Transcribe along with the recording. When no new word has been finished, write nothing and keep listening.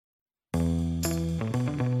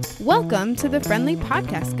Welcome to the Friendly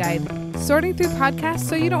Podcast Guide, sorting through podcasts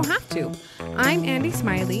so you don't have to. I'm Andy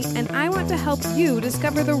Smiley, and I want to help you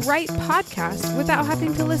discover the right podcast without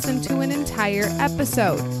having to listen to an entire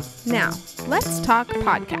episode. Now, let's talk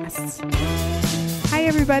podcasts. Hi,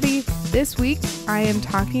 everybody. This week, I am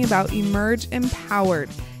talking about Emerge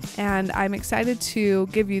Empowered, and I'm excited to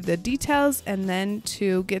give you the details and then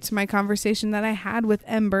to get to my conversation that I had with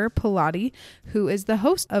Ember Pilati, who is the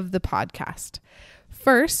host of the podcast.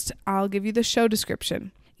 First, I'll give you the show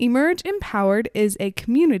description. Emerge Empowered is a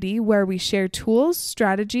community where we share tools,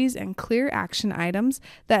 strategies, and clear action items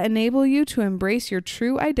that enable you to embrace your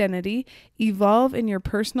true identity, evolve in your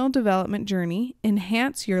personal development journey,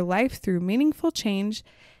 enhance your life through meaningful change,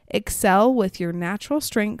 excel with your natural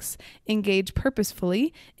strengths, engage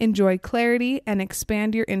purposefully, enjoy clarity, and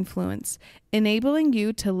expand your influence, enabling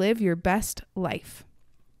you to live your best life.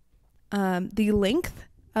 The length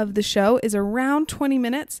of the show is around 20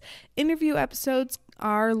 minutes. Interview episodes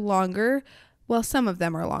are longer. Well, some of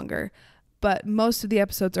them are longer, but most of the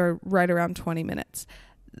episodes are right around 20 minutes.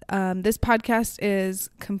 This podcast is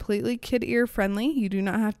completely kid ear friendly. You do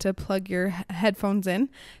not have to plug your headphones in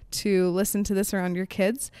to listen to this around your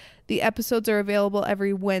kids. The episodes are available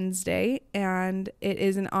every Wednesday, and it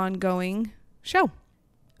is an ongoing show.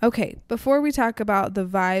 Okay, before we talk about the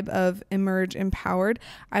vibe of Emerge Empowered,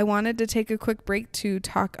 I wanted to take a quick break to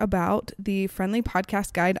talk about the Friendly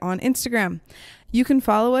Podcast Guide on Instagram. You can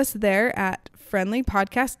follow us there at Friendly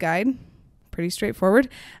Podcast Guide. Pretty straightforward.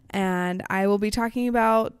 And I will be talking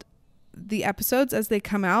about the episodes as they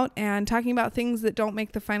come out and talking about things that don't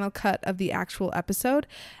make the final cut of the actual episode.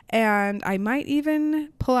 And I might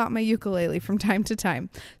even pull out my ukulele from time to time.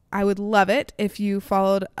 I would love it if you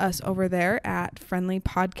followed us over there at Friendly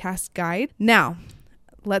Podcast Guide. Now,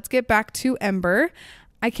 let's get back to Ember.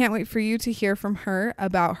 I can't wait for you to hear from her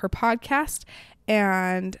about her podcast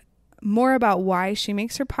and more about why she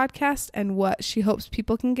makes her podcast and what she hopes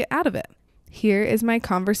people can get out of it. Here is my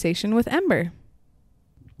conversation with Ember.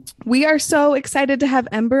 We are so excited to have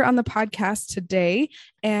Ember on the podcast today,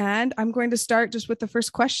 and I'm going to start just with the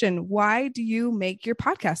first question. Why do you make your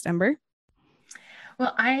podcast, Ember?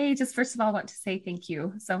 Well, I just first of all want to say thank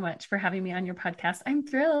you so much for having me on your podcast. I'm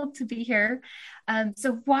thrilled to be here.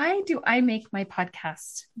 So why do I make my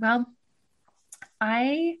podcast? Well,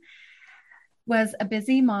 I was a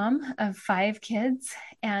busy mom of 5 kids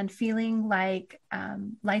and feeling like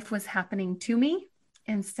life was happening to me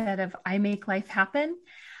instead of I make life happen.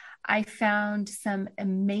 I found some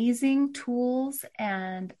amazing tools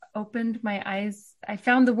and opened my eyes. I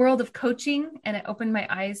found the world of coaching and it opened my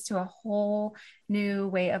eyes to a whole new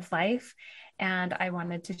way of life. And I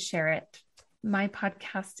wanted to share it. My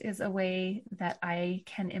podcast is a way that I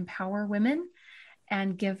can empower women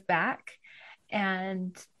and give back.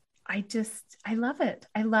 And I love it.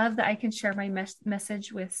 I love that I can share my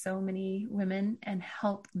message with so many women and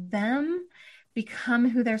help them become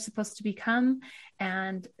who they're supposed to become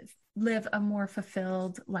and live a more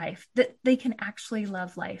fulfilled life, that they can actually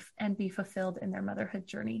love life and be fulfilled in their motherhood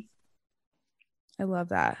journey. I love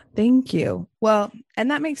that. Thank you. Well,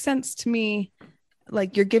 and that makes sense to me.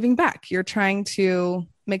 Like you're giving back. You're trying to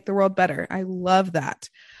make the world better. I love that.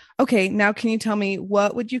 Okay. Now, can you tell me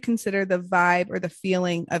what would you consider the vibe or the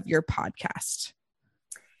feeling of your podcast?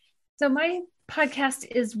 So my podcast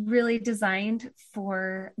is really designed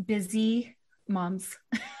for busy moms.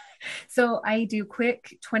 So I do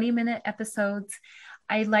quick 20-minute episodes.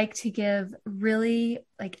 I like to give really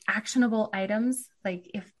actionable items.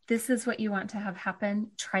 Like if this is what you want to have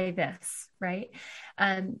happen, try this, right?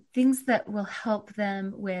 Things that will help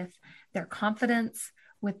them with their confidence,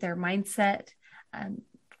 with their mindset,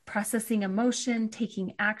 processing emotion,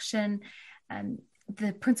 taking action,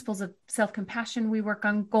 the principles of self-compassion. We work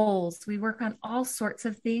on goals. We work on all sorts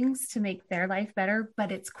of things to make their life better,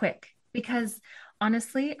 but it's quick because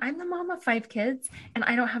honestly, I'm the mom of 5 kids and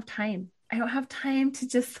I don't have time. I don't have time to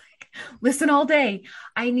just listen all day.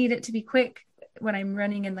 I need it to be quick when I'm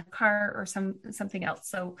running in the car or something else.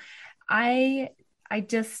 So I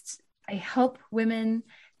help women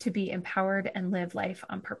to be empowered and live life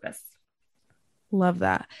on purpose. Love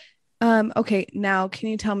that. Okay. Now, can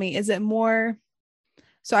you tell me, is it more,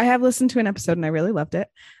 so I have listened to an episode and I really loved it.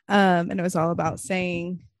 And it was all about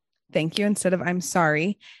saying thank you instead of I'm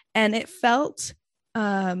sorry. And it felt,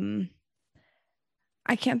 I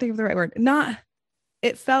can't think of the right word.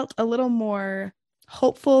 It felt a little more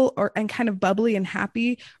hopeful and kind of bubbly and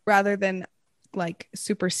happy rather than like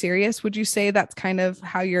super serious. Would you say that's kind of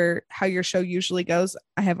how your show usually goes?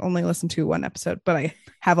 I have only listened to one episode, but I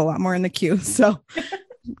have a lot more in the queue. So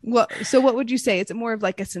what would you say? Is it more of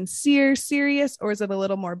like a sincere, serious, or is it a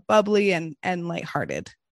little more bubbly and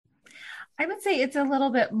lighthearted? I would say it's a little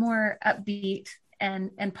bit more upbeat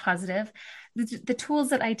and positive. The tools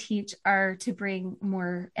that I teach are to bring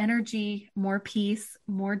more energy, more peace,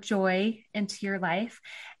 more joy into your life.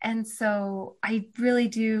 And so I really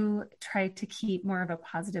do try to keep more of a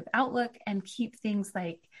positive outlook and keep things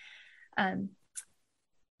like um,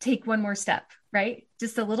 take one more step, right?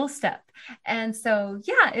 Just a little step. And so,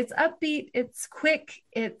 yeah, it's upbeat, it's quick,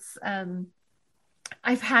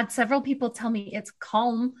 I've had several people tell me it's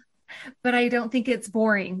calm, but I don't think it's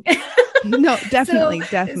boring. No, so definitely,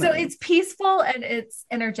 so definitely. it's peaceful and it's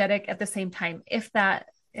energetic at the same time, if that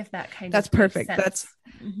kind That's of makes perfect. sense. That's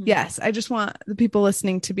Mhm. yes. I just want the people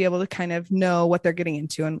listening to be able to kind of know what they're getting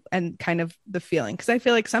into and kind of the feeling. Cause I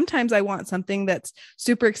feel like sometimes I want something that's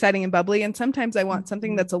super exciting and bubbly. And sometimes I want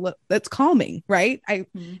something Mhm. that's that's calming. Right.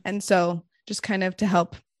 Mhm. And so just kind of to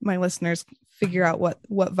help my listeners figure out what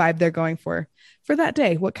vibe they're going for that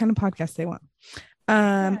day, what kind of podcast they want.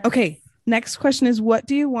 Yes. Okay. Next question is, what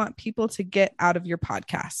do you want people to get out of your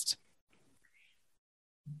podcast?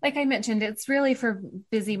 Like I mentioned, it's really for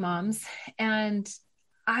busy moms. And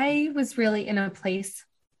I was really in a place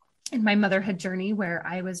in my motherhood journey where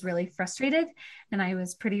I was really frustrated and I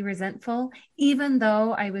was pretty resentful, even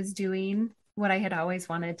though I was doing what I had always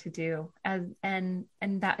wanted to do, and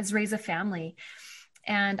that is raise a family.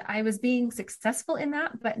 And I was being successful in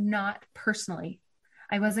that, but not personally.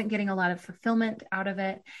 I wasn't getting a lot of fulfillment out of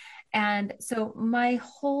it. And so my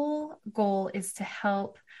whole goal is to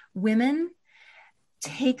help women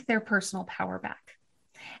take their personal power back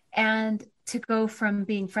and to go from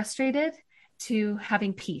being frustrated to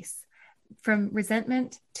having peace, from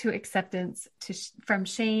resentment to acceptance, from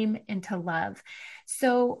shame into love.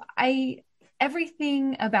 So I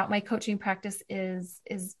everything about my coaching practice is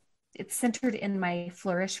it's centered in my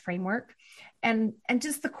flourish framework. And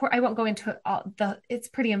just the core, I won't go into all it's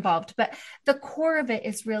pretty involved, but the core of it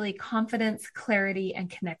is really confidence, clarity, and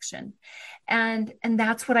connection. And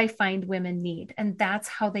that's what I find women need. And that's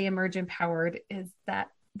how they emerge empowered, is that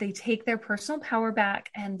they take their personal power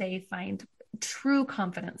back and they find true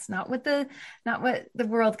confidence, not what the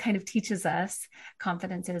world kind of teaches us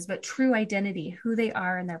confidence is, but true identity, who they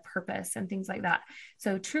are and their purpose and things like that.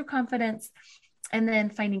 So true confidence, and then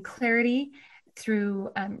finding clarity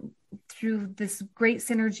through this great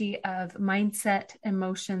synergy of mindset,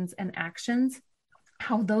 emotions, and actions,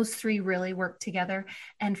 how those three really work together,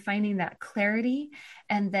 and finding that clarity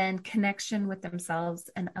and then connection with themselves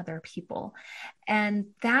and other people. And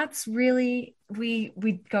that's really, we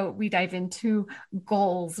dive into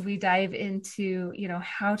goals, we dive into,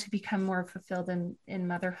 how to become more fulfilled in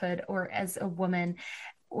motherhood or as a woman,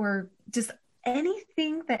 or just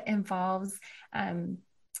anything that involves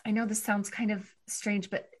I know this sounds kind of strange,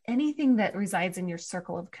 but anything that resides in your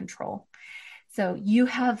circle of control. So you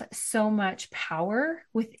have so much power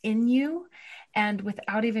within you. And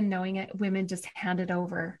without even knowing it, women just hand it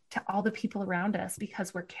over to all the people around us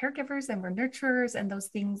because we're caregivers and we're nurturers and those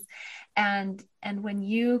things. And when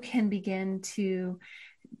you can begin to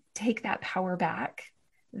take that power back,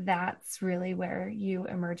 that's really where you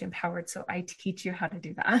emerge empowered. So I teach you how to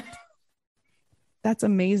do that. That's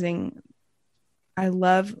amazing. I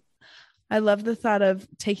love I love the thought of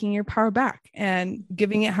taking your power back and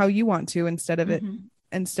giving it how you want to Mm-hmm.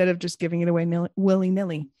 instead of just giving it away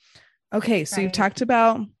willy-nilly. Okay, so Right.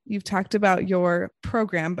 you've talked about your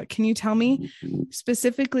program, but can you tell me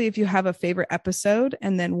specifically if you have a favorite episode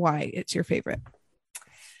and then why it's your favorite?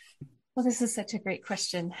 Well, this is such a great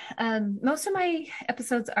question. Most of my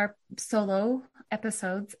episodes are solo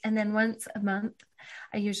episodes, and then once a month,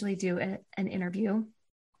 I usually do an interview.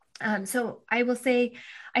 So I will say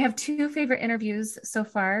I have two favorite interviews so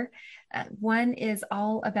far. One is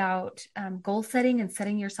all about goal setting and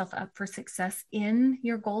setting yourself up for success in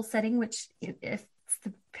your goal setting, which if it's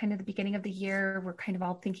the kind of the beginning of the year, we're kind of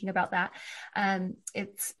all thinking about that.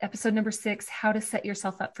 It's episode number 6, How to Set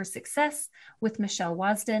Yourself Up for Success with Michelle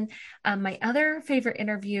Wasden. My other favorite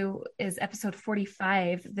interview is episode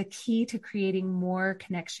 45, The Key to Creating More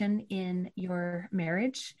Connection in Your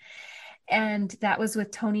Marriage. And that was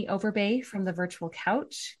with Tony Overbay from the Virtual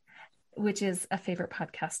Couch, which is a favorite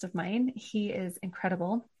podcast of mine. He is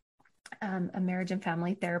incredible. A marriage and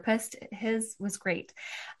family therapist. His was great.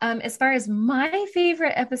 As far as my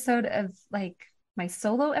favorite episode of like my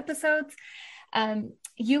solo episodes,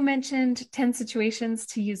 you mentioned 10 situations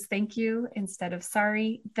to use thank you instead of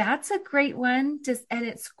sorry. That's a great one. And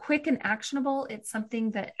it's quick and actionable. It's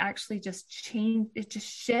something that actually it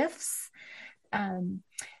just um,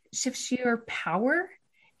 shifts your power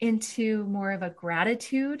into more of a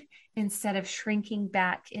gratitude instead of shrinking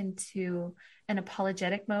back into an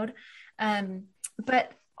apologetic mode.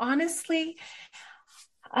 But honestly,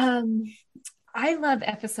 Um, I love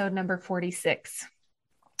episode number 46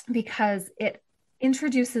 because it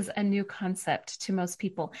introduces a new concept to most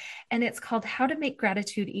people, and it's called How to Make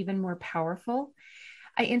Gratitude Even More Powerful.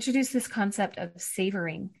 I introduced this concept of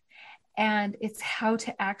savoring, and it's how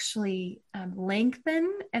to actually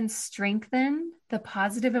lengthen and strengthen the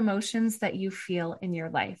positive emotions that you feel in your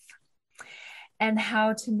life, and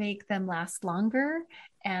how to make them last longer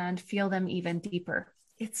and feel them even deeper.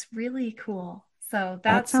 It's really cool. So That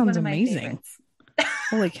that's sounds one of my amazing. favorites.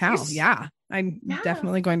 Holy cow. Yeah. I'm Yeah.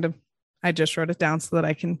 definitely going to, I just wrote it down so that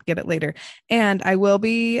I can get it later. And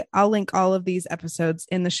I'll link all of these episodes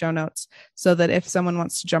in the show notes so that if someone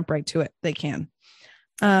wants to jump right to it, they can.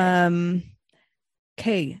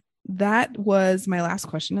 Okay. That was my last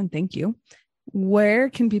question. And thank you. Where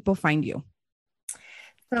can people find you?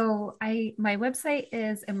 So my website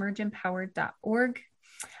is emergeempowered.org.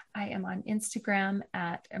 I am on Instagram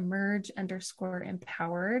at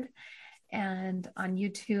emerge_empowered, and on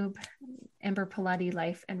YouTube, Ember Pilati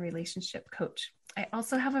Life and Relationship Coach. I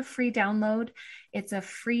also have a free download. It's a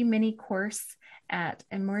free mini course at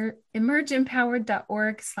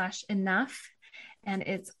emergeempowered.org/enough. And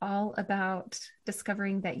it's all about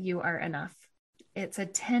discovering that you are enough. It's a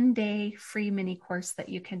 10-day free mini course that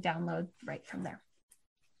you can download right from there.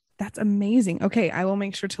 That's amazing. Okay. I will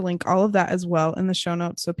make sure to link all of that as well in the show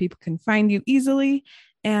notes so people can find you easily.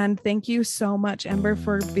 And thank you so much, Ember,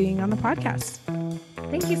 for being on the podcast.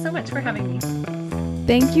 Thank you so much for having me.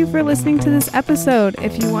 Thank you for listening to this episode.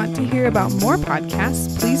 If you want to hear about more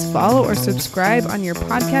podcasts, please follow or subscribe on your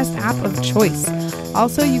podcast app of choice.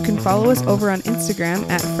 Also, you can follow us over on Instagram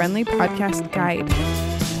at Friendly Podcast Guide.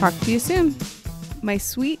 Talk to you soon. My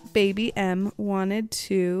sweet baby M wanted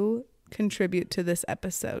to contribute to this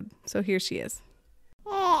episode. So here she is.